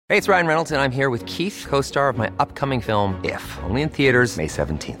Hey, it's Ryan Reynolds, and I'm here with Keith, co-star of my upcoming film, If, only in theaters May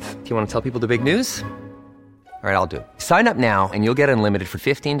 17th. Do you want to tell people the big news? All right, I'll do it. Sign up now and you'll get unlimited for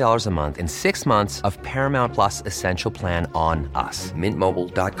 $15 a month and 6 months of Paramount Plus Essential Plan on us.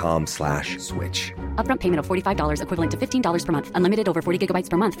 MintMobile.com/switch. Upfront payment of $45 equivalent to $15 per month. Unlimited over 40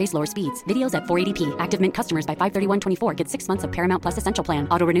 gigabytes per month. Face lower speeds. Videos at 480p. Active Mint customers by 531.24 get 6 months of Paramount Plus Essential Plan.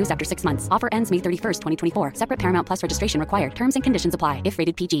 Auto renews after 6 months. Offer ends May 31st, 2024. Separate Paramount Plus registration required. Terms and conditions apply if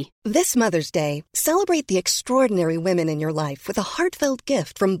rated PG. This Mother's Day, celebrate the extraordinary women in your life with a heartfelt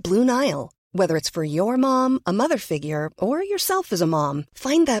gift from Blue Nile. Whether it's for your mom, a mother figure, or yourself as a mom,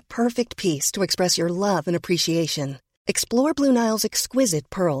 find that perfect piece to express your love and appreciation. Explore Blue Nile's exquisite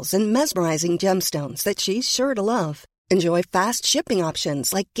pearls and mesmerizing gemstones that she's sure to love. Enjoy fast shipping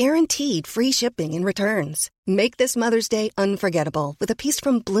options like guaranteed free shipping and returns. Make this Mother's Day unforgettable with a piece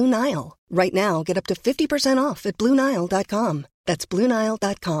from Blue Nile. Right now, get up to 50% off at BlueNile.com. That's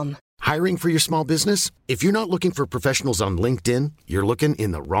BlueNile.com. Hiring for your small business? If you're not looking for professionals on LinkedIn, you're looking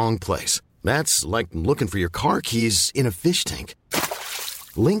in the wrong place. That's like looking for your car keys in a fish tank.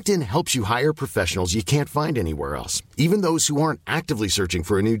 LinkedIn helps you hire professionals you can't find anywhere else, even those who aren't actively searching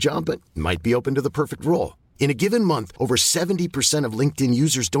for a new job but might be open to the perfect role. In a given month, over 70% of LinkedIn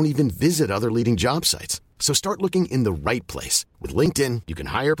users don't even visit other leading job sites. So start looking in the right place. With LinkedIn, you can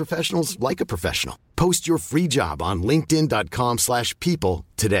hire professionals like a professional. Post your free job on linkedin.com/people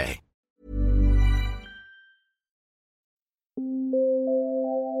today.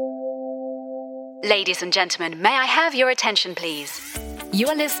 Ladies and gentlemen, may I have your attention, please? You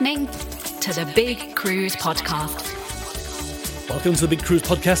are listening to the Big Cruise Podcast. Welcome to the Big Cruise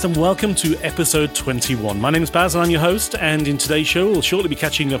Podcast and welcome to episode 21. My name is Baz and I'm your host, and in today's show we'll shortly be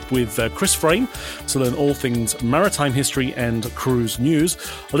catching up with Chris Frame to learn all things maritime history and cruise news.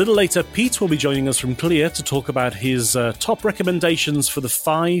 A little later, Pete will be joining us from Clear to talk about his top recommendations for the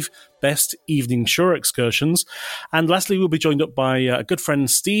 5 best evening shore excursions. And lastly, we'll be joined up by a good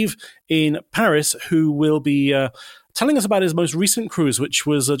friend Steve in Paris, who will be telling us about his most recent cruise, which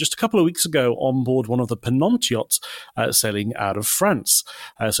was just a couple of weeks ago on board one of the Penant yachts sailing out of France.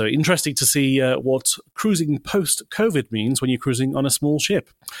 So interesting to see what cruising post-COVID means when you're cruising on a small ship.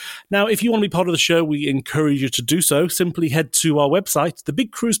 Now, if you want to be part of the show, we encourage you to do so. Simply head to our website,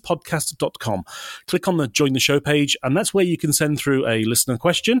 thebigcruisepodcast.com. Click on the Join the Show page, and that's where you can send through a listener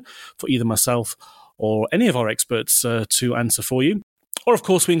question for either myself or any of our experts to answer for you. Or, of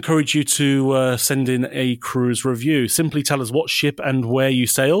course, we encourage you to send in a cruise review. Simply tell us what ship and where you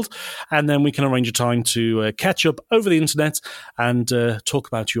sailed, and then we can arrange a time to catch up over the internet and talk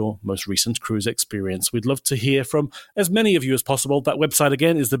about your most recent cruise experience. We'd love to hear from as many of you as possible. That website,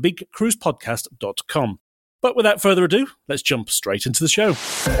 again, is thebigcruisepodcast.com. But without further ado, let's jump straight into the show.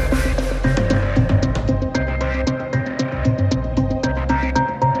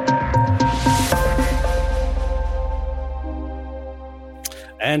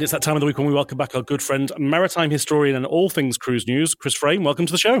 And it's that time of the week when we welcome back our good friend, maritime historian and all things cruise news, Chris Frame. Welcome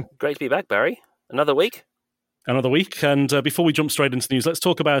to the show. Great to be back, Barry. Another week. And before we jump straight into the news, let's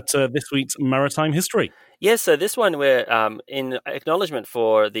talk about this week's maritime history. Yes, so this one we're in acknowledgement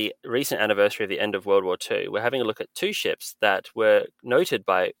for the recent anniversary of the end of World War II. We're having a look at 2 ships that were noted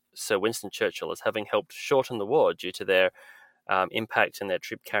by Sir Winston Churchill as having helped shorten the war due to their impact and their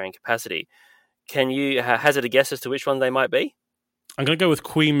troop-carrying capacity. Can you hazard a guess as to which one they might be? I'm going to go with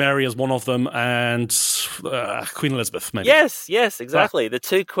Queen Mary as one of them and Queen Elizabeth, maybe. Yes, exactly. The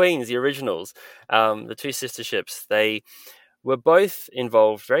 2 queens, the originals, the 2 sister ships, they were both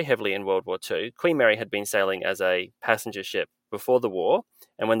involved very heavily in World War II. Queen Mary had been sailing as a passenger ship before the war,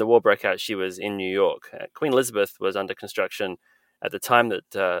 and when the war broke out, she was in New York. Queen Elizabeth was under construction at the time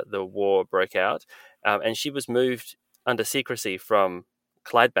that the war broke out, and she was moved under secrecy from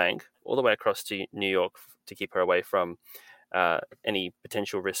Clydebank all the way across to New York to keep her away from any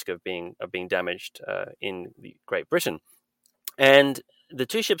potential risk of being damaged in Great Britain. And the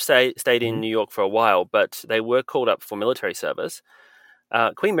 2 ships stayed in New York for a while, but they were called up for military service.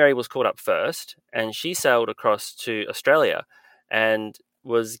 Queen Mary was called up first, and she sailed across to Australia and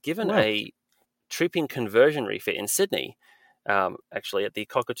was given a trooping conversion refit in Sydney, actually at the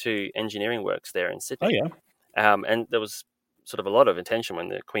Cockatoo Engineering Works there in Sydney. Oh, yeah. And there was sort of a lot of attention when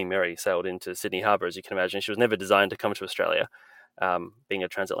the Queen Mary sailed into Sydney Harbour, as you can imagine. She was never designed to come to Australia, being a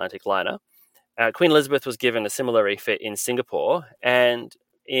transatlantic liner. Queen Elizabeth was given a similar refit in Singapore, and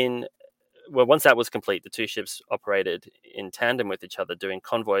once that was complete, the 2 ships operated in tandem with each other, doing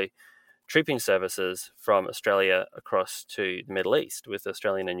convoy trooping services from Australia across to the Middle East, with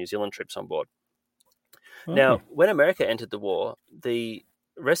Australian and New Zealand troops on board. Oh. Now, when America entered the war, the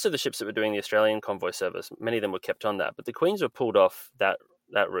rest of the ships that were doing the Australian convoy service, many of them were kept on that, but the Queens were pulled off that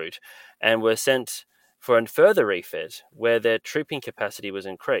that route and were sent for a further refit where their trooping capacity was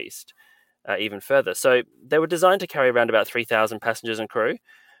increased even further. So they were designed to carry around about 3,000 passengers and crew.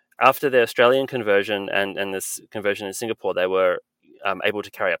 After the Australian conversion and this conversion in Singapore, they were able to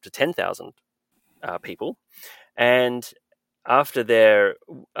carry up to 10,000 people. And after their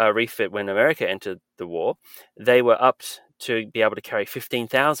refit, when America entered the war, they were upped to be able to carry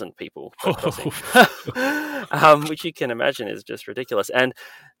 15,000 people per crossing, which you can imagine is just ridiculous. And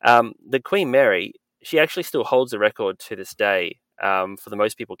the Queen Mary, she actually still holds the record to this day for the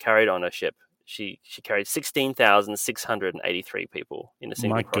most people carried on a ship. She carried 16,683 people in a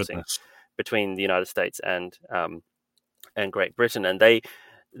single crossing between the United States and Great Britain, and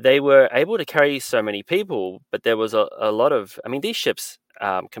they were able to carry so many people, but there was a lot of. I mean, these ships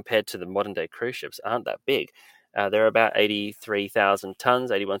compared to the modern day cruise ships aren't that big. They're about 83,000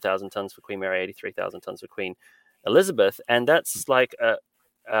 tons, 81,000 tons for Queen Mary, 83,000 tons for Queen Elizabeth, and that's like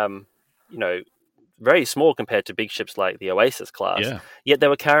very small compared to big ships like the Oasis class. Yeah. Yet they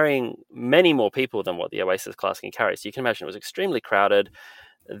were carrying many more people than what the Oasis class can carry. So you can imagine it was extremely crowded.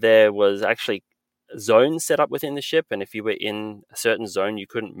 There was actually zones set up within the ship, and if you were in a certain zone, you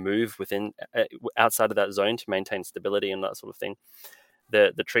couldn't move within outside of that zone to maintain stability and that sort of thing.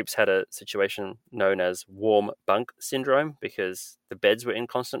 The troops had a situation known as warm bunk syndrome because the beds were in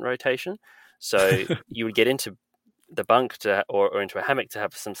constant rotation. So you would get into the bunk or into a hammock to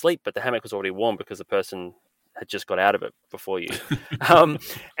have some sleep, but the hammock was already warm because the person had just got out of it before you.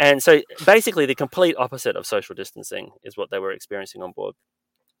 And so basically the complete opposite of social distancing is what they were experiencing on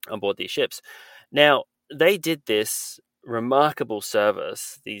board these ships. Now, they did this remarkable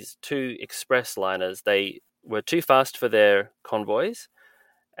service. These two express liners, they were too fast for their convoys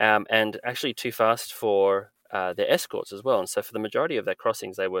and actually too fast for their escorts as well. And so for the majority of their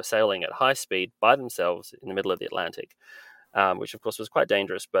crossings, they were sailing at high speed by themselves in the middle of the Atlantic, which of course was quite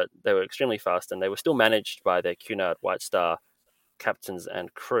dangerous, but they were extremely fast, and they were still managed by their Cunard White Star captains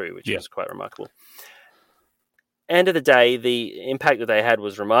and crew, which was quite remarkable. End of the day, the impact that they had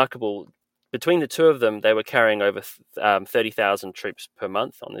was remarkable. Between the two of them, they were carrying over 30,000 troops per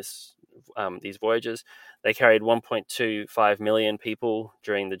month on these voyages. They carried 1.25 million people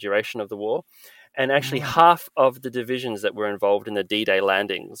during the duration of the war. And actually half of the divisions that were involved in the D-Day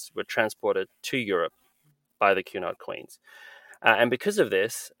landings were transported to Europe by the Cunard Queens. And because of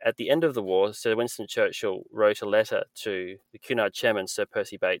this, at the end of the war, Sir Winston Churchill wrote a letter to the Cunard chairman, Sir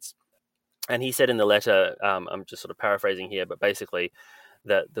Percy Bates. And he said in the letter, I'm just sort of paraphrasing here, but basically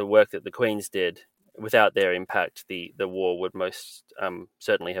that the work that the Queens did, without their impact, the war would most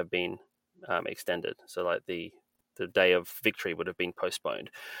certainly have been extended. So like the day of victory would have been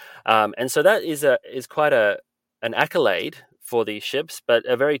postponed. And so that is quite an accolade for these ships, but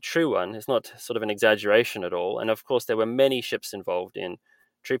a very true one. It's not sort of an exaggeration at all. And of course, there were many ships involved in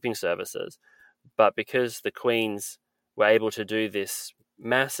trooping services, but because the Queens were able to do this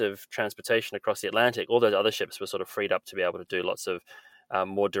massive transportation across the Atlantic, all those other ships were sort of freed up to be able to do lots of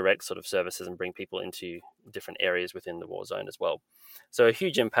more direct sort of services and bring people into different areas within the war zone as well. So a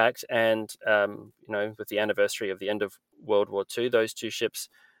huge impact. And, with the anniversary of the end of World War II, those two ships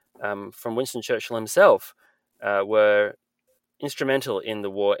from Winston Churchill himself were instrumental in the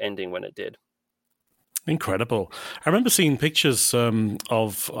war ending when it did. Incredible. I remember seeing pictures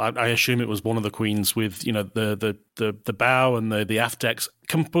of, I assume it was one of the Queens with, the bow and the aft decks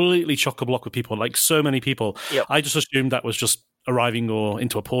completely chock-a-block with people, like so many people. Yep. I just assumed that was just arriving or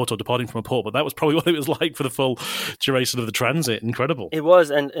into a port or departing from a port, but that was probably what it was like for the full duration of the transit. Incredible. It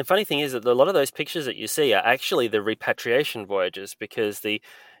was. And the funny thing is that a lot of those pictures that you see are actually the repatriation voyages because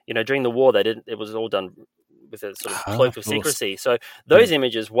during the war, it was all done with a sort of cloak of secrecy. So those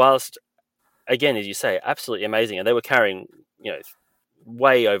images, whilst again, as you say, absolutely amazing. And they were carrying,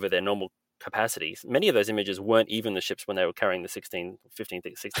 way over their normal capacities. Many of those images weren't even the ships when they were carrying the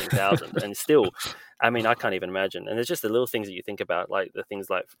 16,000. And still, I mean, I can't even imagine. And there's just the little things that you think about, like the things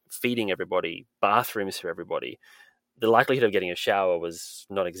like feeding everybody, bathrooms for everybody. The likelihood of getting a shower was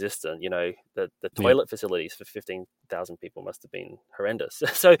non-existent. The toilet facilities for 15,000 people must have been horrendous.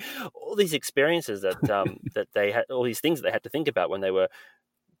 So all these experiences that that they had, all these things that they had to think about when they were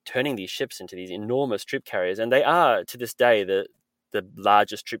turning these ships into these enormous troop carriers, and they are to this day the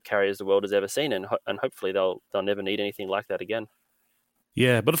largest troop carriers the world has ever seen, and hopefully they'll never need anything like that again.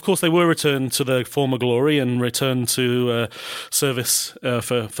 Yeah, but of course they were returned to their former glory and returned to service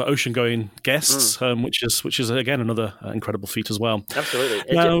for ocean-going guests, which is again another incredible feat as well.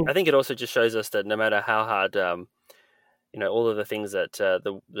 Absolutely. I think it also just shows us that no matter how hard all of the things that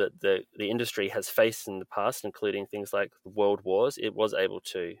the industry has faced in the past, including things like world wars, it was able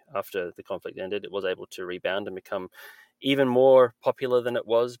to, after the conflict ended, it was able to rebound and become even more popular than it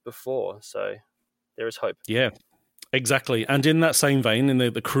was before. So there is hope. Yeah. Exactly. And in that same vein, in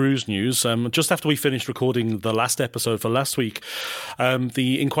the cruise news, just after we finished recording the last episode for last week,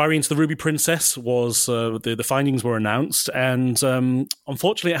 the inquiry into the Ruby Princess was, the findings were announced. And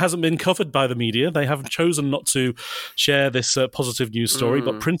unfortunately, it hasn't been covered by the media. They have chosen not to share this positive news story,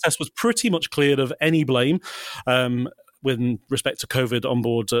 but Princess was pretty much cleared of any blame. With respect to COVID on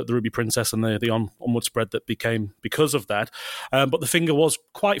board the Ruby Princess and the onward spread that became because of that. But the finger was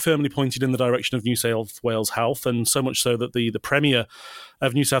quite firmly pointed in the direction of New South Wales Health, and so much so that the Premier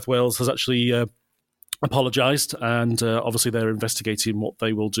of New South Wales has actually apologised, and obviously they're investigating what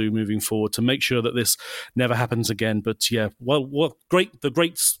they will do moving forward to make sure that this never happens again. But yeah, the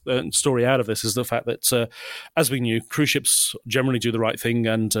great story out of this is the fact that, as we knew, cruise ships generally do the right thing,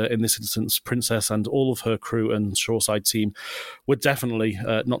 and in this instance, Princess and all of her crew and shoreside team were definitely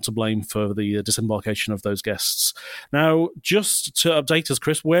not to blame for the disembarkation of those guests. Now, just to update us,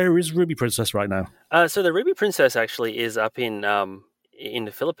 Chris, where is Ruby Princess right now? So the Ruby Princess actually is up in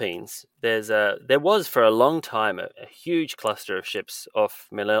the Philippines. There was for a long time a huge cluster of ships off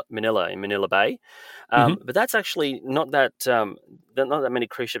Manila in Manila Bay, but that's actually not that many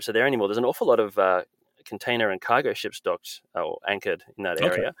cruise ships are there anymore. There's an awful lot of container and cargo ships docked or anchored in that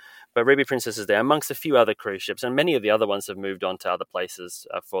area. Okay. But Ruby Princess is there amongst a few other cruise ships, and many of the other ones have moved on to other places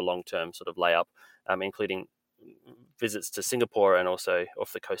for long-term sort of layup, including visits to Singapore and also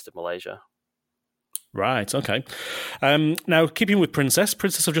off the coast of Malaysia. Right, okay. Now, keeping with Princess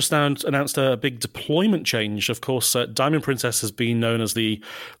have just announced a big deployment change. Of course, Diamond Princess has been known as the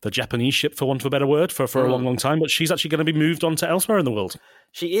Japanese ship, for want of a better word, for a long, long time, but she's actually going to be moved on to elsewhere in the world.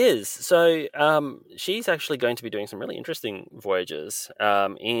 She is. So she's actually going to be doing some really interesting voyages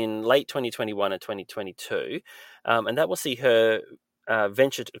in late 2021 and 2022, and that will see her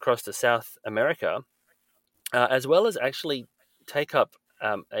venture across to South America, as well as actually take up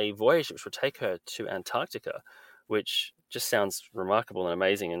a voyage which will take her to Antarctica, which just sounds remarkable and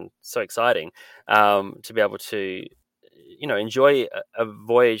amazing and so exciting to be able to, enjoy a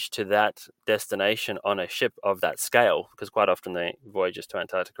voyage to that destination on a ship of that scale, because quite often the voyages to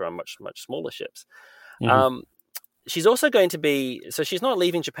Antarctica are much, much smaller ships. She's also going to be, so she's not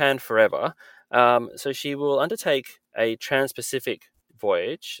leaving Japan forever. So she will undertake a trans-Pacific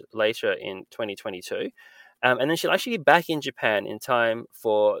voyage later in 2022. And then she'll actually be back in Japan in time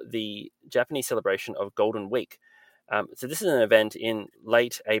for the Japanese celebration of Golden Week. So this is an event in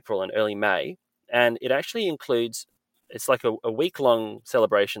late April and early May, and it actually includes, it's like a week-long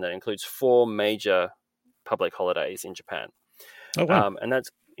celebration that includes 4 major public holidays in Japan. Oh, wow. And that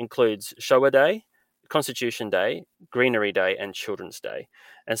includes Showa Day, Constitution Day, Greenery Day, and Children's Day.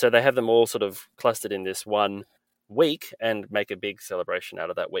 And so they have them all sort of clustered in this one week and make a big celebration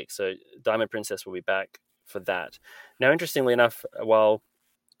out of that week. So Diamond Princess will be back for that. Now, interestingly enough, while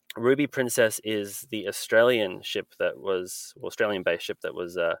Ruby Princess is the Australian-based ship that was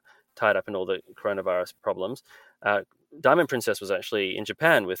tied up in all the coronavirus problems, Diamond Princess was actually in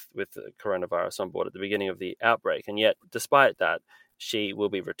Japan with the coronavirus on board at the beginning of the outbreak, and yet, despite that, she will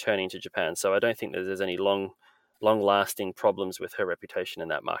be returning to Japan. So I don't think that there's any long-lasting problems with her reputation in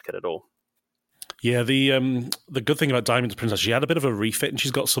that market at all. Yeah, the good thing about Diamond Princess, she had a bit of a refit, and she's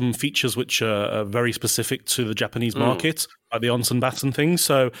got some features which are very specific to the Japanese market, like the onsen baths and things.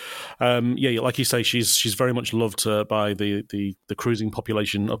 So, like you say, she's very much loved by the cruising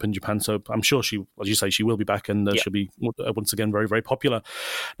population up in Japan. So I'm sure she, as you say, she will be back, and she'll be once again very, very popular.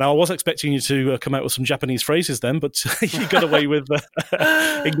 Now, I was expecting you to come out with some Japanese phrases then, but you got away with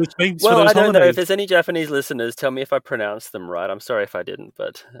English names for those I don't holidays. know if there's any Japanese listeners. Tell me if I pronounced them right. I'm sorry if I didn't,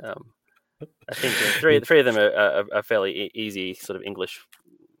 but I think three of them are fairly easy sort of English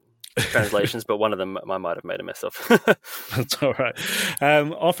translations, but one of them I might have made a mess of. That's all right.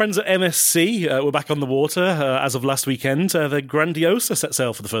 Our friends at MSC were back on the water as of last weekend. The Grandiosa set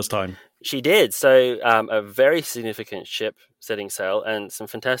sail for the first time. She did. So a very significant ship setting sail, and some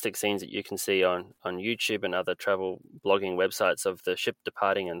fantastic scenes that you can see on YouTube and other travel blogging websites of the ship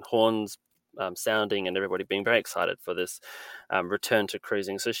departing and horns sounding and everybody being very excited for this return to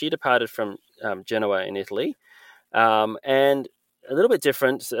cruising. So she departed from Genoa in Italy, and a little bit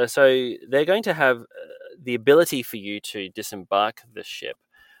different. So they're going to have the ability for you to disembark the ship,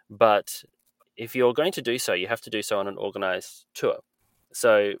 but if you're going to do so, you have to do so on an organized tour.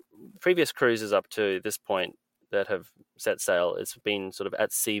 So previous cruises up to this point that have set sail, it's been sort of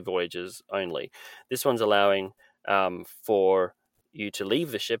at sea voyages only. This one's allowing for you to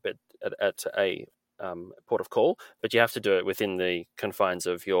leave the ship at a port of call, but you have to do it within the confines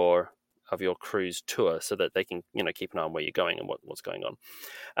of your your cruise tour, so that they can keep an eye on where you're going and what's going on.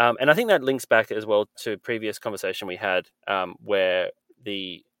 And I think that links back as well to previous conversation we had, where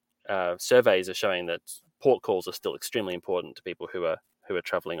the surveys are showing that port calls are still extremely important to people who are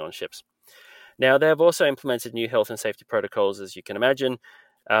traveling on ships. Now, they have also implemented new health and safety protocols, as you can imagine.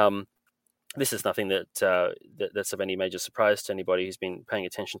 This is nothing that's of any major surprise to anybody who's been paying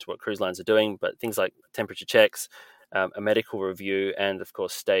attention to what cruise lines are doing, but things like temperature checks, a medical review, and of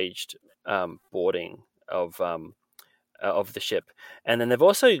course staged boarding of the ship. And then they've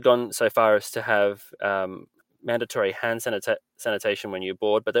also gone so far as to have mandatory hand sanitation when you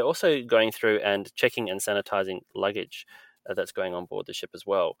board, but they're also going through and checking and sanitizing luggage that's going on board the ship as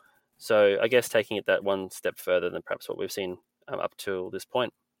well. So I guess taking it that one step further than perhaps what we've seen up to this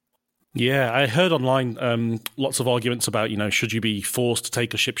point. Yeah, I heard online lots of arguments about, should you be forced to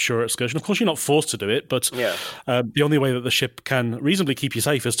take a ship shore excursion? Of course, you're not forced to do it, but the only way that the ship can reasonably keep you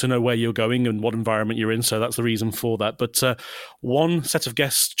safe is to know where you're going and what environment you're in, so that's the reason for that. But one set of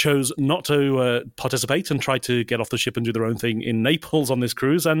guests chose not to participate and tried to get off the ship and do their own thing in Naples on this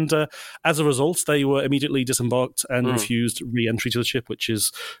cruise, and as a result, they were immediately disembarked and refused re-entry to the ship, which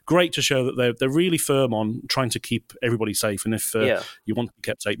is great to show that they're really firm on trying to keep everybody safe, and if you want to be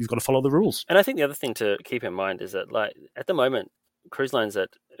kept safe, you've got to follow the rules. And I think the other thing to keep in mind is that, like, at the moment, cruise lines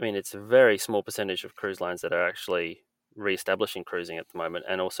it's a very small percentage of cruise lines that are actually re-establishing cruising at the moment,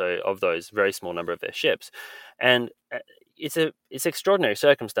 and also of those, very small number of their ships. And it's extraordinary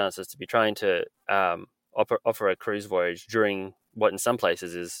circumstances to be trying to offer a cruise voyage during what in some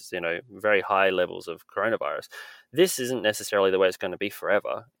places is very high levels of coronavirus. This isn't necessarily the way it's going to be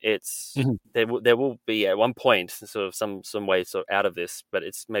forever. It's there will be at one point sort of some way sort of out of this, but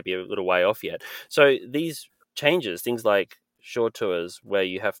it's maybe a little way off yet. So these changes, things like shore tours where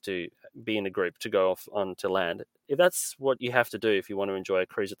you have to be in a group to go off onto land, if that's what you have to do if you want to enjoy a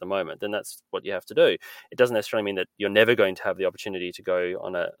cruise at the moment, then that's what you have to do. It doesn't necessarily mean that you're never going to have the opportunity to go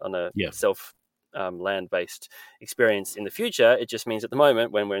on a self land-based experience in the future. It just means at the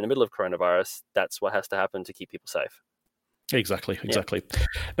moment, when we're in the middle of coronavirus, that's what has to happen to keep people safe. Exactly.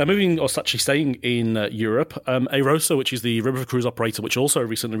 Now, actually staying in Europe, Arosa, which is the river cruise operator, which also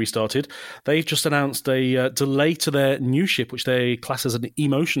recently restarted, they've just announced a delay to their new ship, which they class as an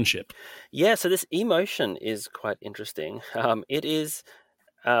Emotion ship. Yeah, so this Emotion is quite interesting. It is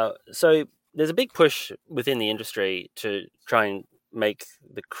so there's a big push within the industry to try and make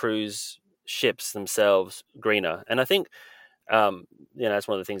the cruise ships themselves greener, and I think that's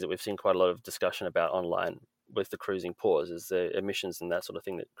one of the things that we've seen quite a lot of discussion about online with the cruising pause, is the emissions and that sort of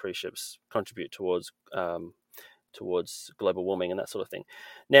thing that cruise ships contribute towards global warming and that sort of thing.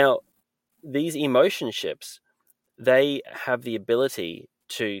 Now, these Emotion ships, they have the ability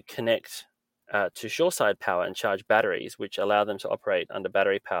to connect to shoreside power and charge batteries, which allow them to operate under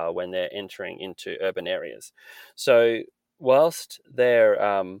battery power when they're entering into urban areas. So whilst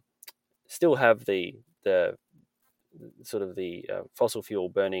they're still have the sort of the fossil fuel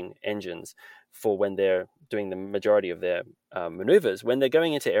burning engines for when they're doing the majority of their maneuvers, when they're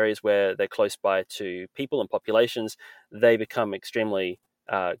going into areas where they're close by to people and populations, they become extremely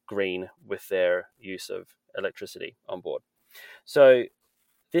green with their use of electricity on board. So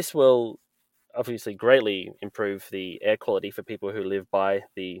this will obviously greatly improve the air quality for people who live by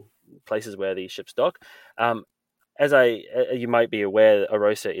the places where these ships dock. As you might be aware,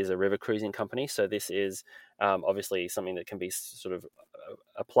 Arosa is a river cruising company, so this is obviously something that can be sort of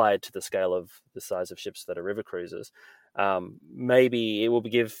applied to the scale of the size of ships that are river cruisers. Maybe it will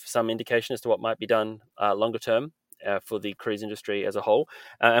give some indication as to what might be done longer term for the cruise industry as a whole.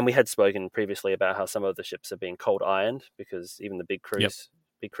 And we had spoken previously about how some of the ships are being cold ironed, because even the big cruise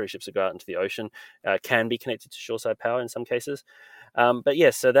ships that go out into the ocean can be connected to shoreside power in some cases. But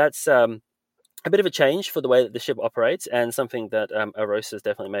yes, so that's a bit of a change for the way that the ship operates, and something that Arosa is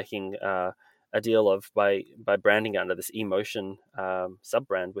definitely making a deal of by branding under this Emotion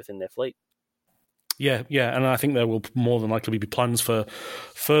sub-brand within their fleet. Yeah, and I think there will more than likely be plans for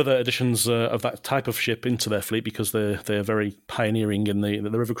further additions of that type of ship into their fleet, because they're very pioneering in the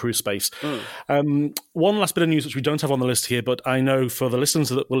river cruise space. One last bit of news which we don't have on the list here, but I know for the listeners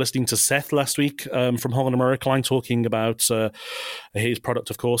that were listening to Seth last week from Holland America Line talking about his product,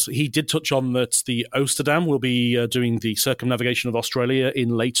 of course, he did touch on that the Oosterdam will be doing the circumnavigation of Australia in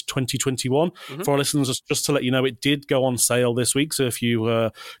late 2021. For our listeners, just to let you know, it did go on sale this week, so if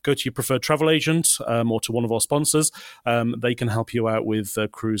you go to your preferred travel agent or to one of our sponsors, they can help you out with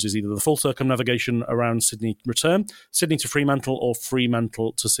cruises, either the full circumnavigation around Sydney return, Sydney to Fremantle, or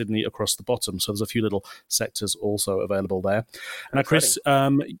Fremantle to Sydney across the bottom. So there's a few little sectors also available there. Now, Chris,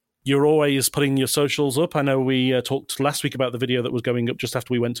 You're always putting your socials up. I know we talked last week about the video that was going up just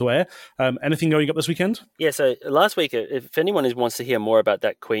after we went to air. Anything going up this weekend? Yeah, so last week, if anyone wants to hear more about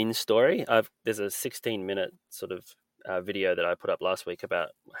that Queen story, there's a 16-minute sort of video that I put up last week about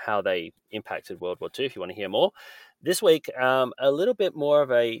how they impacted World War II, if you want to hear more. This week, a little bit more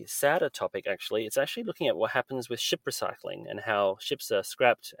of a sadder topic, actually. It's actually looking at what happens with ship recycling and how ships are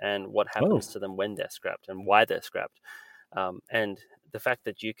scrapped and what happens to them when they're scrapped and why they're scrapped. And the fact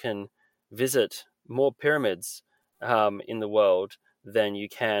that you can visit more pyramids in the world than you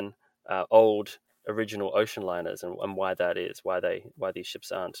can old original ocean liners, and why that is, why these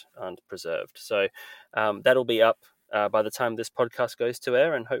ships aren't preserved. So that'll be up by the time this podcast goes to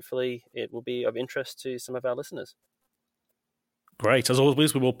air, and hopefully it will be of interest to some of our listeners. Great. As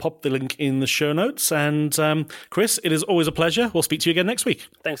always, we will pop the link in the show notes. And Chris, it is always a pleasure. We'll speak to you again next week.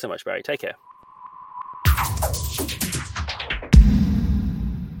 Thanks so much, Barry. Take care.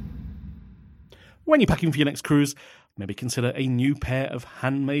 When you're packing for your next cruise, maybe consider a new pair of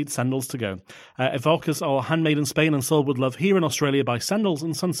handmade sandals to go. Evocas are handmade in Spain and sold with love here in Australia by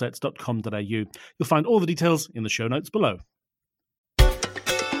sandalsandsunsets.com.au. You'll find all the details in the show notes below.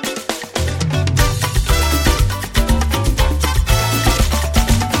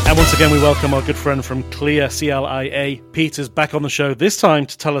 And once again, we welcome our good friend from CLIA, C-L-I-A. Pete is back on the show, this time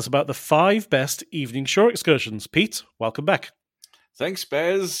to tell us about the 5 best evening shore excursions. Pete, welcome back. Thanks,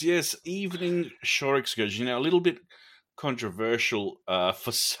 Baz. Yes, evening shore excursion. A little bit controversial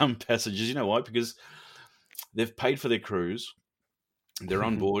for some passengers. You know why? Because they've paid for their cruise, they're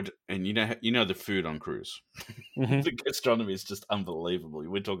on board, and you know the food on cruise. Mm-hmm. The gastronomy is just unbelievable.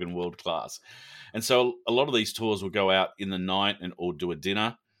 We're talking world class. And so a lot of these tours will go out in the night or do a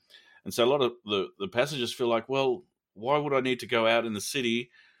dinner. And so a lot of the passengers feel like, well, why would I need to go out in the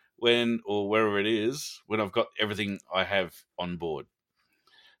city or wherever it is, when I've got everything I have on board?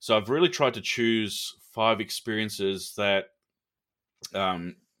 So I've really tried to choose 5 experiences that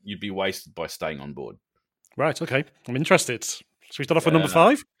you'd be wasted by staying on board. Right, okay. I'm interested. Should we start off with number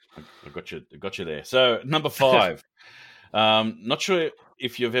 5? I got you there. So number 5. Not sure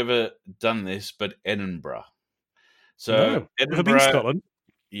if you've ever done this, but Edinburgh. So no, Edinburgh, in Scotland.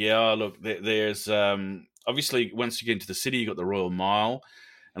 Yeah, look, there's obviously once you get into the city, you've got the Royal Mile.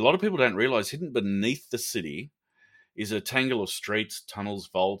 And a lot of people don't realise hidden beneath the city is a tangle of streets, tunnels,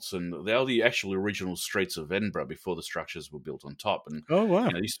 vaults, and they are the actual original streets of Edinburgh before the structures were built on top. And oh wow,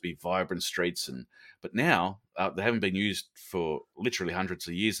 there used to be vibrant streets, but now they haven't been used for literally hundreds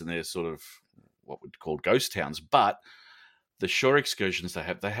of years, and they're sort of what we'd call ghost towns. But the shore excursions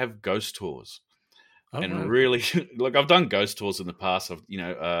they have ghost tours, and really, look, I've done ghost tours in the past.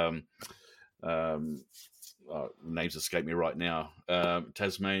 Names escape me right now.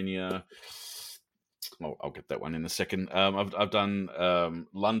 Tasmania. I'll get that one in a second. I've done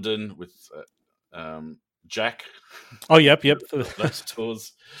London with Jack. Oh, yep. Those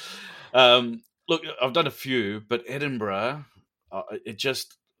tours. Look, I've done a few, but Edinburgh, it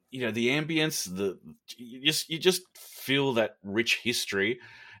just the ambience, you just feel that rich history,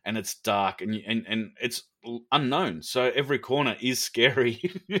 and it's dark and it's unknown. So every corner is scary,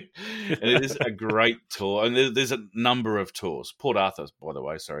 and it is a great tour. And there's a number of tours. Port Arthur, by the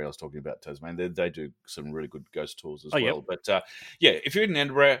way. Sorry, I was talking about Tasmania. They do some really good ghost tours as well. Yep. But if you're in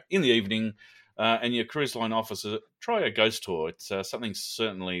Edinburgh in the evening and your cruise line officer, try a ghost tour. It's something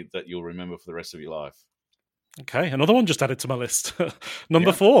certainly that you'll remember for the rest of your life. Okay, another one just added to my list.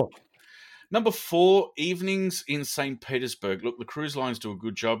 Number 4. Number 4, evenings in St. Petersburg. Look, the cruise lines do a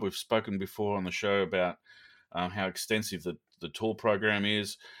good job. We've spoken before on the show about how extensive the tour program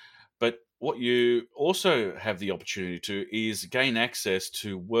is. But what you also have the opportunity to is gain access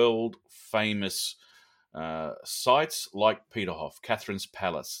to world-famous sites like Peterhof, Catherine's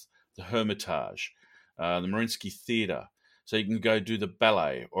Palace, the Hermitage, the Mariinsky Theatre. So you can go do the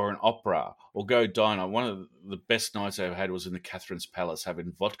ballet or an opera or go dine. One of the best nights I ever had was in the Catherine's Palace,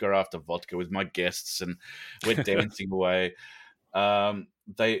 having vodka after vodka with my guests, and we're dancing away.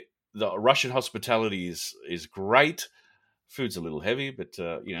 The Russian hospitality is great. Food's a little heavy, but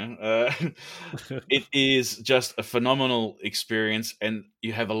it is just a phenomenal experience, and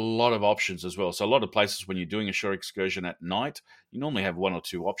you have a lot of options as well. So a lot of places when you're doing a shore excursion at night, you normally have 1 or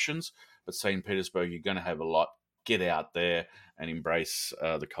 2 options, but St. Petersburg, you're going to have a lot. Get out there and embrace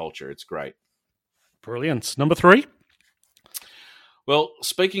the culture. It's great. Brilliant. Number 3? Well,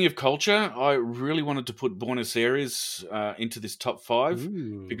 speaking of culture, I really wanted to put Buenos Aires into this top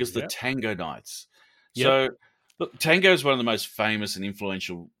 5 because the tango nights. Yep. So, look, tango is one of the most famous and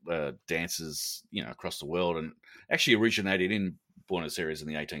influential dances, across the world, and actually originated in Buenos Aires in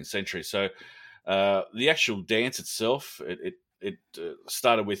the 18th century. So, the actual dance itself, it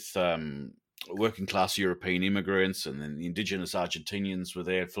started with working class European immigrants, and then the indigenous Argentinians were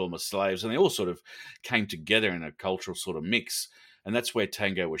there, former slaves, and they all sort of came together in a cultural sort of mix. And that's where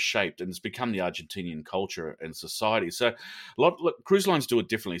tango was shaped, and it's become the Argentinian culture and society. So, cruise lines do it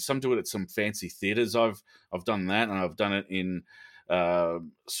differently. Some do it at some fancy theaters. I've done that, and I've done it in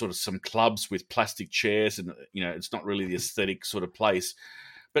sort of some clubs with plastic chairs, and it's not really the aesthetic sort of place.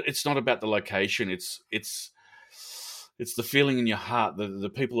 But it's not about the location. It's the feeling in your heart,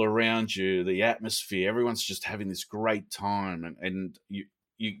 the people around you, the atmosphere. Everyone's just having this great time, and you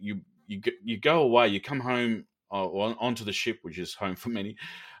go away. You come home onto the ship, which is home for many.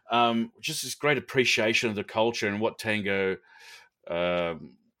 Just this great appreciation of the culture and what tango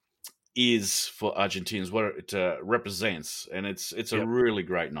is for Argentinians, what it represents, and it's a really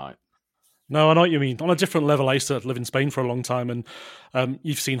great night. No, I know what you mean. On a different level, I used to live in Spain for a long time, and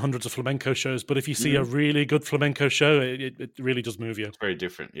you've seen hundreds of flamenco shows, but if you see a really good flamenco show, it really does move you. It's very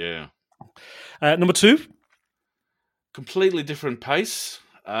different, yeah. Number 2? Completely different pace.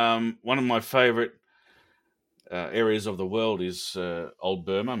 One of my favourite areas of the world is Old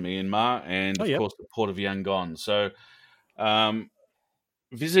Burma, Myanmar, and of course the port of Yangon. So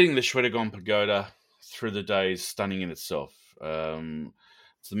visiting the Shwedagon Pagoda through the day is stunning in itself.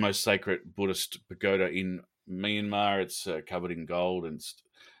 It's the most sacred Buddhist pagoda in Myanmar. It's covered in gold, and it's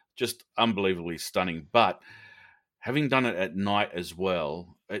just unbelievably stunning. But having done it at night as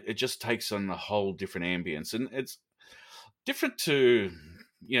well, it just takes on a whole different ambience. And it's different to,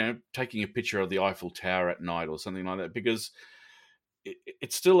 taking a picture of the Eiffel Tower at night or something like that, because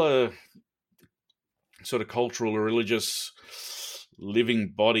it's still a sort of cultural or religious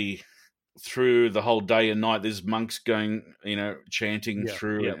living body through the whole day and night. There's monks going, chanting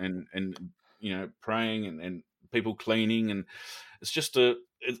through and praying and people cleaning, and it's just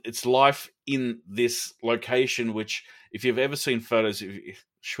it's life in this location. Which, if you've ever seen photos,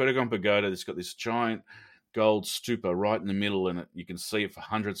 Shwedagon Pagoda, it's got this giant gold stupa right in the middle, and you can see it for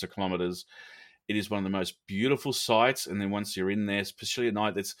hundreds of kilometers. It is one of the most beautiful sights. And then once you're in there, especially at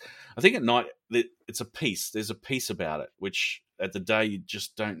night, I think at night it's a peace. There's a peace about it, which at the day you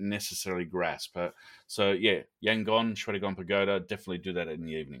just don't necessarily grasp. So yeah, Yangon, Shwedagon Pagoda, definitely do that in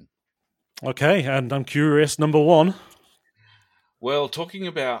the evening. Okay, and I'm curious, number 1. Well, talking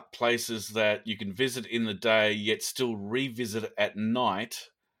about places that you can visit in the day yet still revisit at night,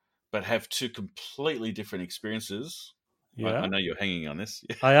 but have two completely different experiences. Yeah. I know you're hanging on this.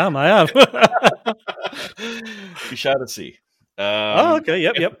 I am. Kusadasi. Okay,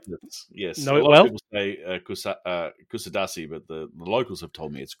 yep. Yes. Know a it lot well. of people say Kusadasi, but the locals have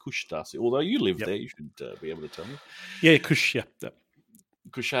told me it's Kushdasi. Although you live there, you should be able to tell me. Yeah, Kush, yeah.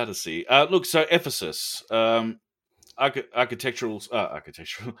 Kusadasi. Look, so Ephesus,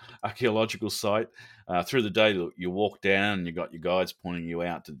 archaeological site. Through the day, you walk down and you got your guides pointing you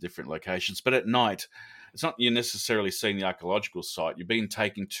out to different locations. But at night, it's not you're necessarily seeing the archaeological site. You're being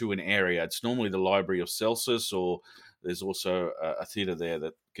taken to an area. It's normally the Library of Celsus, or there's also a theatre there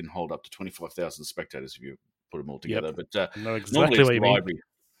that can hold up to 25,000 spectators if you put them all together. Yep. But I know exactly normally it's what the you mean. library.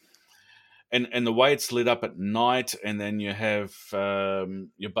 And the way it's lit up at night, and then you have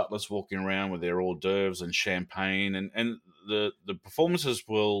your butlers walking around with their hors d'oeuvres and champagne, and the performances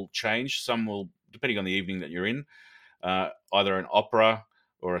will change. Some will, depending on the evening that you're in, either an opera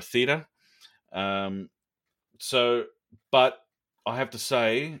or a theatre. But I have to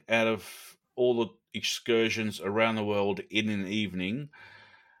say, out of all the excursions around the world in an evening,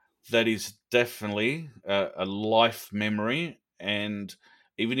 that is definitely a life memory. And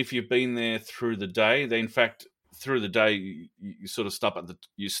even if you've been there through the day, through the day you sort of start at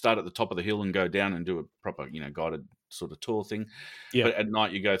the top of the hill and go down and do a proper, guided sort of tour thing. Yeah. But at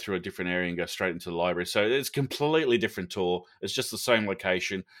night you go through a different area and go straight into the library. So it's a completely different tour. It's just the same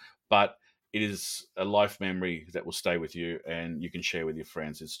location, but it is a life memory that will stay with you and you can share with your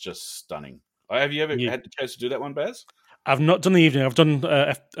friends. It's just stunning. Have you ever had the chance to do that one, Baz? I've not done the evening. I've done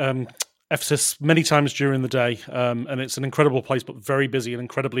Ephesus many times during the day, and it's an incredible place, but very busy and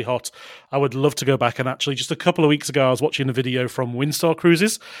incredibly hot. I would love to go back. And actually, just a couple of weeks ago, I was watching a video from Windstar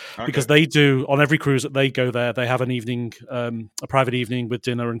Cruises, because they do, on every cruise that they go there, they have an evening, a private evening with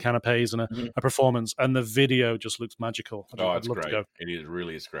dinner and canapes and a performance, and the video just looks magical. I'd love to go. It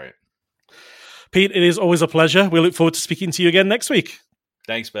really is great. Pete, it is always a pleasure. We look forward to speaking to you again next week.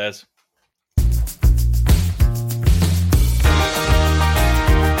 Thanks, Baz.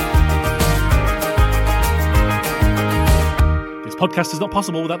 podcast is not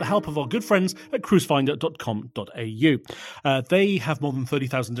possible without the help of our good friends at cruisefinder.com.au. They have more than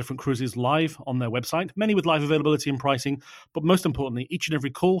 30,000 different cruises live on their website, many with live availability and pricing, but most importantly, each and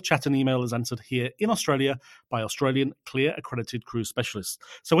every call, chat and email is answered here in Australia by Australian clear accredited cruise specialists.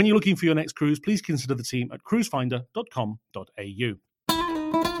 So when you're looking for your next cruise, please consider the team at cruisefinder.com.au.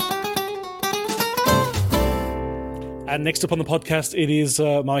 And next up on the podcast, it is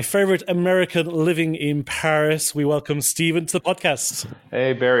my favourite American living in Paris. We welcome Stephen to the podcast.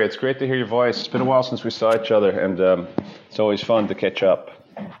 Hey, Barry. It's great to hear your voice. It's been a while since we saw each other, and it's always fun to catch up.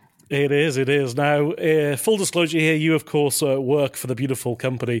 It is. Now, full disclosure here, you, of course, work for the beautiful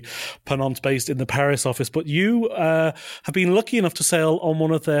company Ponant, based in the Paris office, but you have been lucky enough to sail on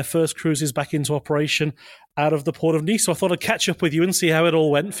one of their first cruises back into operation out of the port of Nice. So I thought I'd catch up with you and see how it all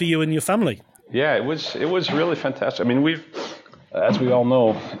went for you and your family. Yeah, it was really fantastic. I mean, we've, as we all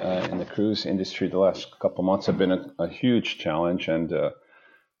know, in the cruise industry, the last couple of months have been a huge challenge, and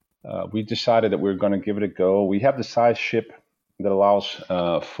we decided that we were going to give it a go. We have the size ship that allows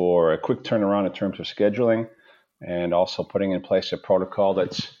for a quick turnaround in terms of scheduling, and also putting in place a protocol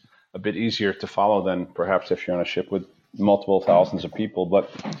that's a bit easier to follow than perhaps if you're on a ship with multiple thousands of people.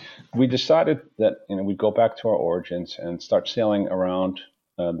 But we decided that we'd go back to our origins and start sailing around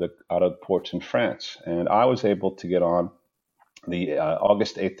out of ports in France. And I was able to get on the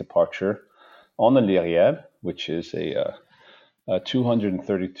August 8th departure on the Lyrial, which is a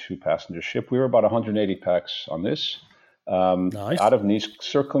 232 passenger ship. We were about 180 pax on this, nice. Out of Nice,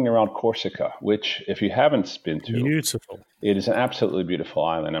 circling around Corsica, which, if you haven't been to, beautiful. It is an absolutely beautiful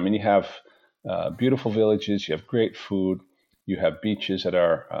island. I mean, you have beautiful villages, you have great food, you have beaches that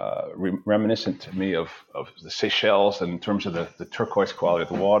are reminiscent to me of the Seychelles in terms of the turquoise quality of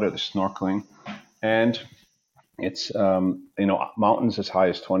the water, the snorkeling. And it's, mountains as high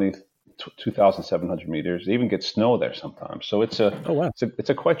as 2,700 meters. They even get snow there sometimes. So it's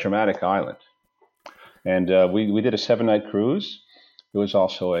a quite dramatic island. And we did a 7-night cruise. There was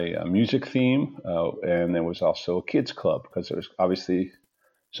also a music theme, and there was also a kids club, because it was obviously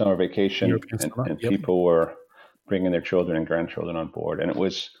summer vacation, and people were bringing their children and grandchildren on board. And it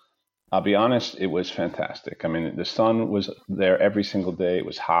was, I'll be honest, it was fantastic. I mean, the sun was there every single day. It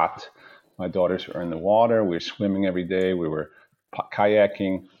was hot. My daughters were in the water. We were swimming every day. We were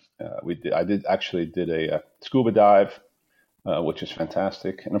kayaking. I did a scuba dive, which is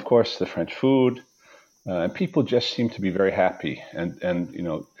fantastic. And of course, the French food. And people just seemed to be very happy and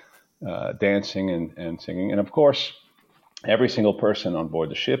dancing and singing. And of course, every single person on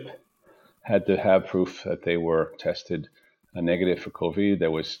board the ship had to have proof that they were tested negative for COVID.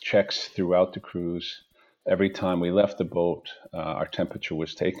 There was checks throughout the cruise. Every time we left the boat, our temperature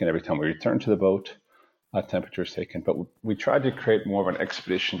was taken. Every time we returned to the boat, our temperature was taken. But we tried to create more of an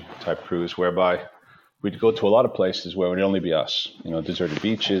expedition type cruise, whereby we'd go to a lot of places where it would only be us, deserted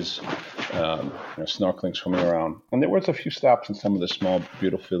beaches, snorkeling, swimming around. And there was a few stops in some of the small,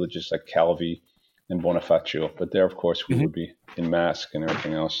 beautiful villages like Calvi and Bonifacio. But there, of course, we would be in mask and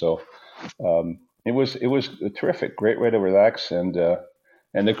everything else. So it was a terrific, great way to relax. And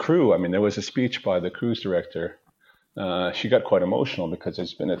the crew, I mean, there was a speech by the cruise director. She got quite emotional because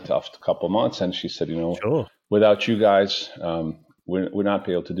it's been a tough couple of months. And she said, sure. Without you guys, we're not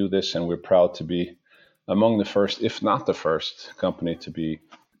be able to do this. And we're proud to be among the first, if not the first, company to be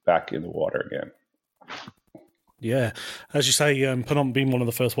back in the water again. Yeah, as you say, Ponant being one of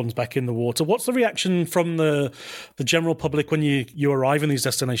the first ones back in the water. What's the reaction from the general public when you arrive in these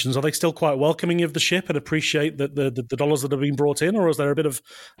destinations? Are they still quite welcoming of the ship and appreciate the dollars that have been brought in, or is there a bit of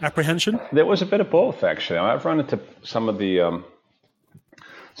apprehension? There was a bit of both, actually. I've run into some of the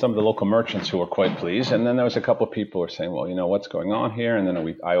local merchants who were quite pleased, and then there was a couple of people who were saying, "Well, what's going on here?" And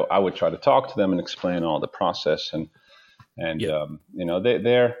then I would try to talk to them and explain all the process, and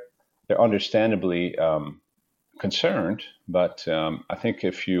they're understandably concerned, but I think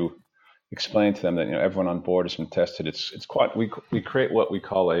if you explain to them that everyone on board has been tested, it's quite we create what we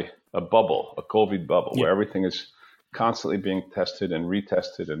call a bubble, a COVID bubble, where everything is constantly being tested and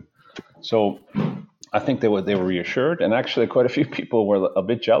retested, and so I think they were reassured, and actually quite a few people were a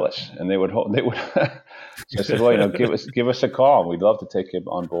bit jealous, and they would I said, well, give us a call, we'd love to take you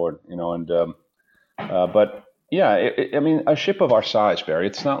on board, but. Yeah, I mean, a ship of our size, Barry,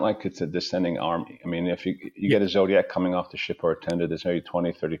 it's not like it's a descending army. I mean, if you get a Zodiac coming off the ship or a tender, there's maybe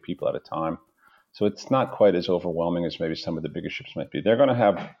 20, 30 people at a time. So it's not quite as overwhelming as maybe some of the bigger ships might be. They're going to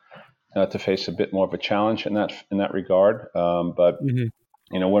have to face a bit more of a challenge in that regard. But,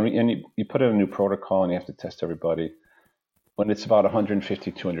 when you put in a new protocol and you have to test everybody, when it's about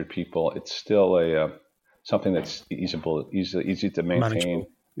 150, 200 people, it's still something that's easy to maintain. Manageable.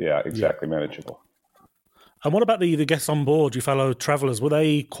 Yeah, exactly, manageable. And what about the guests on board, your fellow travellers? Were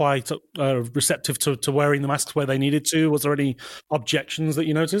they quite receptive to wearing the masks where they needed to? Was there any objections that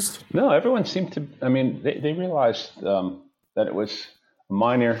you noticed? No, everyone seemed to. I mean, they realized that it was a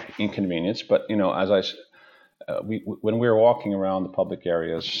minor inconvenience, but when we were walking around the public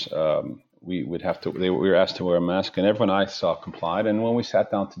areas, we would have to. We were asked to wear a mask, and everyone I saw complied. And when we sat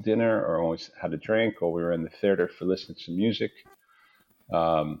down to dinner, or when we had a drink, or we were in the theater for listening to music,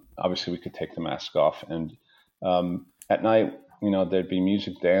 obviously we could take the mask off. And at night, there'd be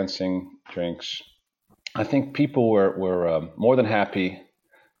music, dancing, drinks. I think people were more than happy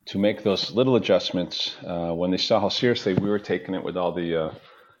to make those little adjustments when they saw how seriously we were taking it with all the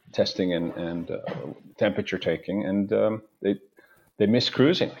testing and temperature taking, and they missed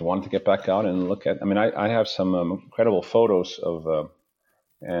cruising. They wanted to get back out and look at. I mean, I have some incredible photos of,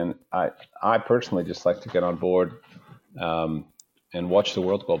 and I personally just like to get on board and watch the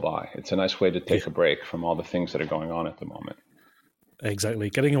world go by. It's a nice way to take a break from all the things that are going on at the moment. Exactly.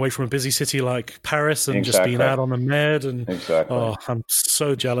 Getting away from a busy city like Paris and just being out on the Med. And oh, I'm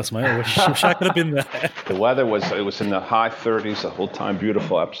so jealous, mate. I wish I could have been there. The weather was in the high 30s the whole time.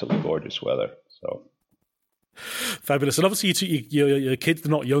 Beautiful, absolutely gorgeous weather. So fabulous. And obviously your kids are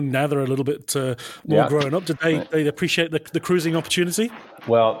not young now. They're a little bit more grown up. Did they appreciate the cruising opportunity?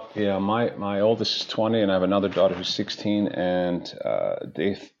 Well, yeah, my oldest is 20 and I have another daughter who's 16, and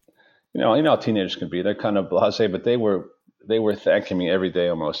they, how teenagers can be. They're kind of blasé, but they were thanking me every day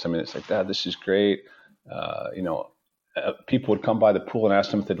almost. I mean, it's like, Dad, this is great. People would come by the pool and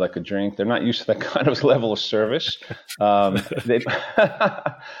ask them if they'd like a drink. They're not used to that kind of level of service.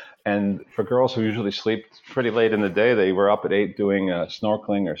 And for girls who usually sleep pretty late in the day, they were up at 8 doing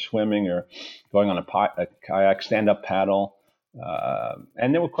snorkeling or swimming or going on a kayak, stand-up paddle.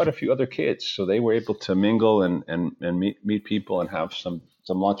 And there were quite a few other kids, so they were able to mingle and meet people and have some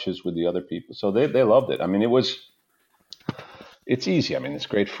lunches with the other people. So they loved it. I mean, it's easy. I mean, it's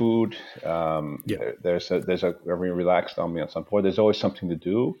great food. There's a very relaxed ambiance on board. There's always something to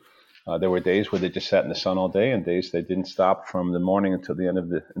do. There were days where they just sat in the sun all day, and days they didn't stop from the morning until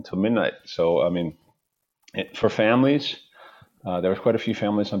until midnight. So, I mean, for families, there was quite a few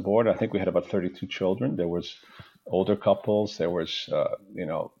families on board. I think we had about 32 children. There was older couples. There was,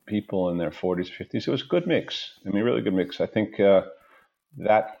 people in their 40s, 50s. It was a good mix. I mean, really good mix. I think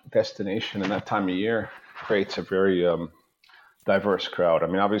that destination and that time of year creates a very diverse crowd. I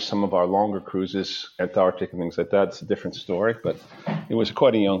mean, obviously some of our longer cruises, Antarctic and things like that, it's a different story, but it was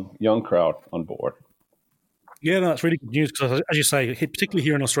quite a young crowd on board. Yeah, no, that's really good news because, as you say, particularly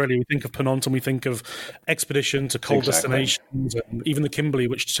here in Australia, we think of Ponant and we think of expedition to cold destinations, and even the Kimberley,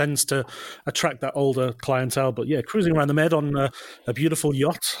 which tends to attract that older clientele. But yeah, cruising around the Med on a beautiful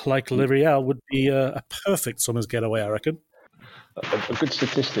yacht like Lyrial would be a perfect summer's getaway, I reckon. A good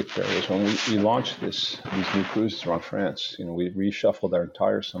statistic there is when we launched these new cruises around France, we reshuffled our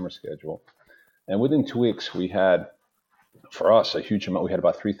entire summer schedule. And within 2 weeks, we had, for us, a huge amount. We had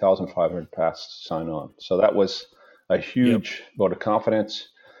about 3,500 pass sign on. So that was a huge vote of confidence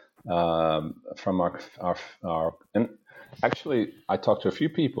from our. And actually, I talked to a few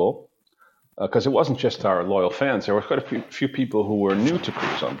people because it wasn't just our loyal fans. There were quite a few people who were new to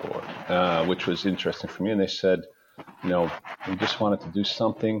cruise on board, which was interesting for me. And they said, we just wanted to do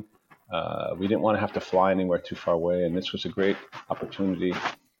something. We didn't want to have to fly anywhere too far away, and this was a great opportunity.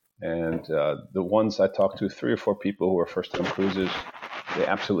 And the ones I talked to, 3 or 4 people who were first-time cruises, they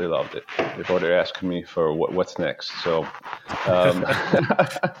absolutely loved it. They've already asking me for what's next. So,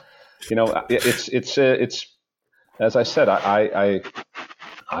 it's as I said, I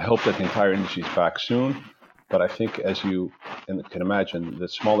hope that the entire industry is back soon. But I think, as you can imagine, the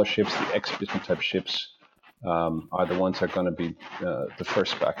smaller ships, the expedition-type ships, are the ones that are going to be the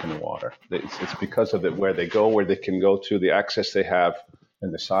first back in the water. It's because of where they go, where they can go to, the access they have,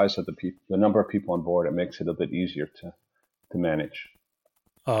 and the size of the number of people on board. It makes it a bit easier to manage.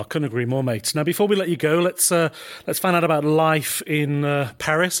 Oh, couldn't agree more, mate. Now, before we let you go, let's find out about life in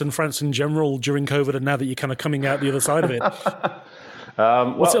Paris and France in general during COVID, and now that you're kind of coming out the other side of it.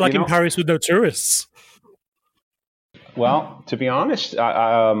 What's it like in Paris with no tourists? Well, to be honest,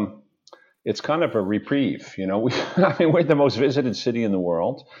 it's kind of a reprieve, we're the most visited city in the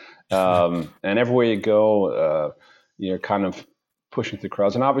world, and everywhere you go, you're kind of pushing through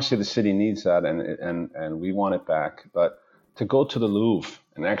crowds, and obviously the city needs that, and we want it back. But to go to the Louvre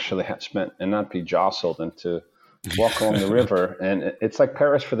and actually and not be jostled, and to walk along the river, and it's like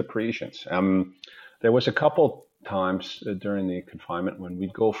Paris for the Parisians. There was a couple times during the confinement when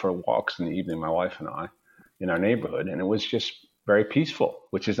we'd go for walks in the evening, my wife and I, in our neighborhood, and it was just very peaceful,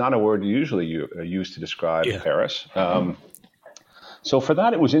 which is not a word usually used to describe Paris. So for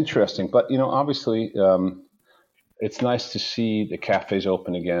that, it was interesting. But, obviously, it's nice to see the cafes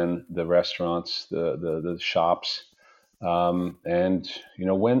open again, the restaurants, the shops, and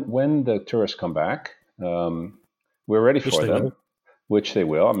when the tourists come back, we're ready for them, which they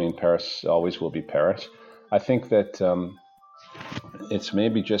will. I mean, Paris always will be Paris. I think that it's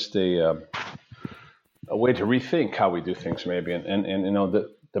maybe just a way to rethink how we do things, maybe, and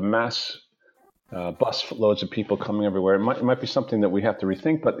the mass bus loads of people coming everywhere. It might be something that we have to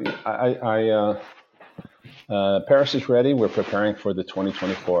rethink. But Paris is ready. We're preparing for the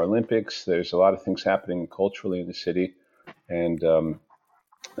 2024 Olympics. There's a lot of things happening culturally in the city, and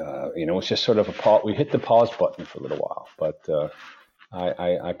it's just sort of we hit the pause button for a little while. But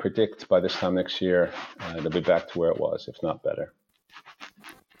I predict by this time next year it'll be back to where it was, if not better.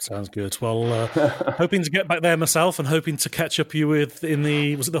 Sounds good. Well, hoping to get back there myself and hoping to catch up you was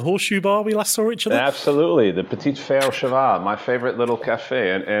it the Horseshoe Bar we last saw each other? Absolutely. The Petit Fer au Cheval, my favorite little cafe.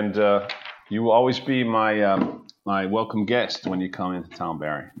 And you will always be my welcome guest when you come into town,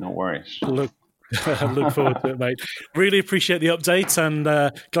 Barry. No worries. Look forward to it, mate. Really appreciate the update and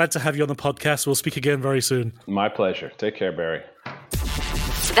glad to have you on the podcast. We'll speak again very soon. My pleasure. Take care, Barry.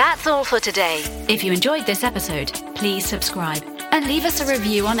 That's all for today. If you enjoyed this episode, please subscribe and leave us a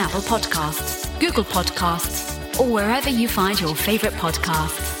review on Apple Podcasts, Google Podcasts, or wherever you find your favorite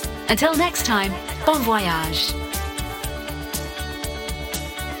podcasts. Until next time, bon voyage.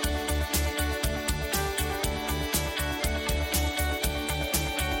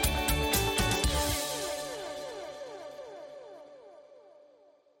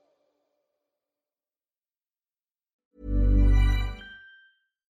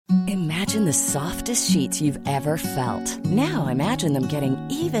 Imagine the softest sheets you've ever felt. Now imagine them getting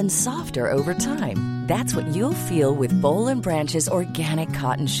even softer over time. That's what you'll feel with Boll & Branch's organic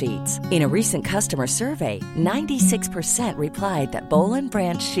cotton sheets. In a recent customer survey, 96% replied that Boll &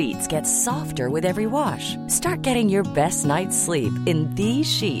 Branch sheets get softer with every wash. Start getting your best night's sleep in these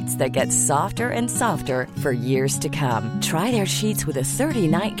sheets that get softer and softer for years to come. Try their sheets with a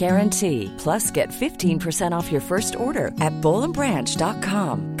 30-night guarantee. Plus, get 15% off your first order at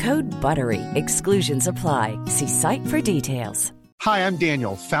bollandbranch.com. Code BUTTERY. Exclusions apply. See site for details. Hi, I'm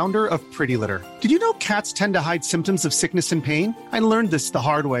Daniel, founder of Pretty Litter. Did you know cats tend to hide symptoms of sickness and pain? I learned this the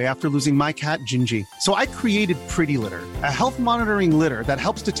hard way after losing my cat, Gingy. So I created Pretty Litter, a health monitoring litter that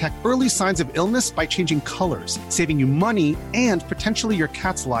helps detect early signs of illness by changing colors, saving you money and potentially your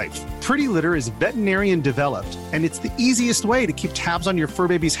cat's life. Pretty Litter is veterinarian developed, and it's the easiest way to keep tabs on your fur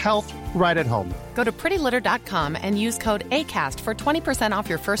baby's health right at home. Go to prettylitter.com and use code ACAST for 20% off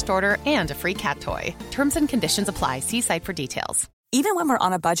your first order and a free cat toy. Terms and conditions apply. See site for details. Even when we're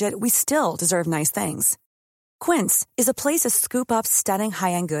on a budget, we still deserve nice things. Quince is a place to scoop up stunning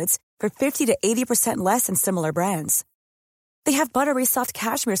high-end goods for 50 to 80% less than similar brands. They have buttery soft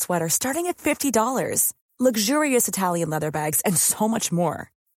cashmere sweaters starting at $50, luxurious Italian leather bags, and so much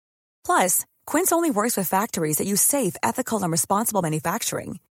more. Plus, Quince only works with factories that use safe, ethical, and responsible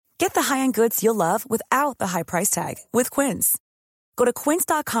manufacturing. Get the high-end goods you'll love without the high price tag with Quince. Go to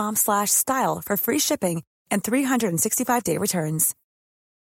quince.com/style for free shipping and 365-day returns.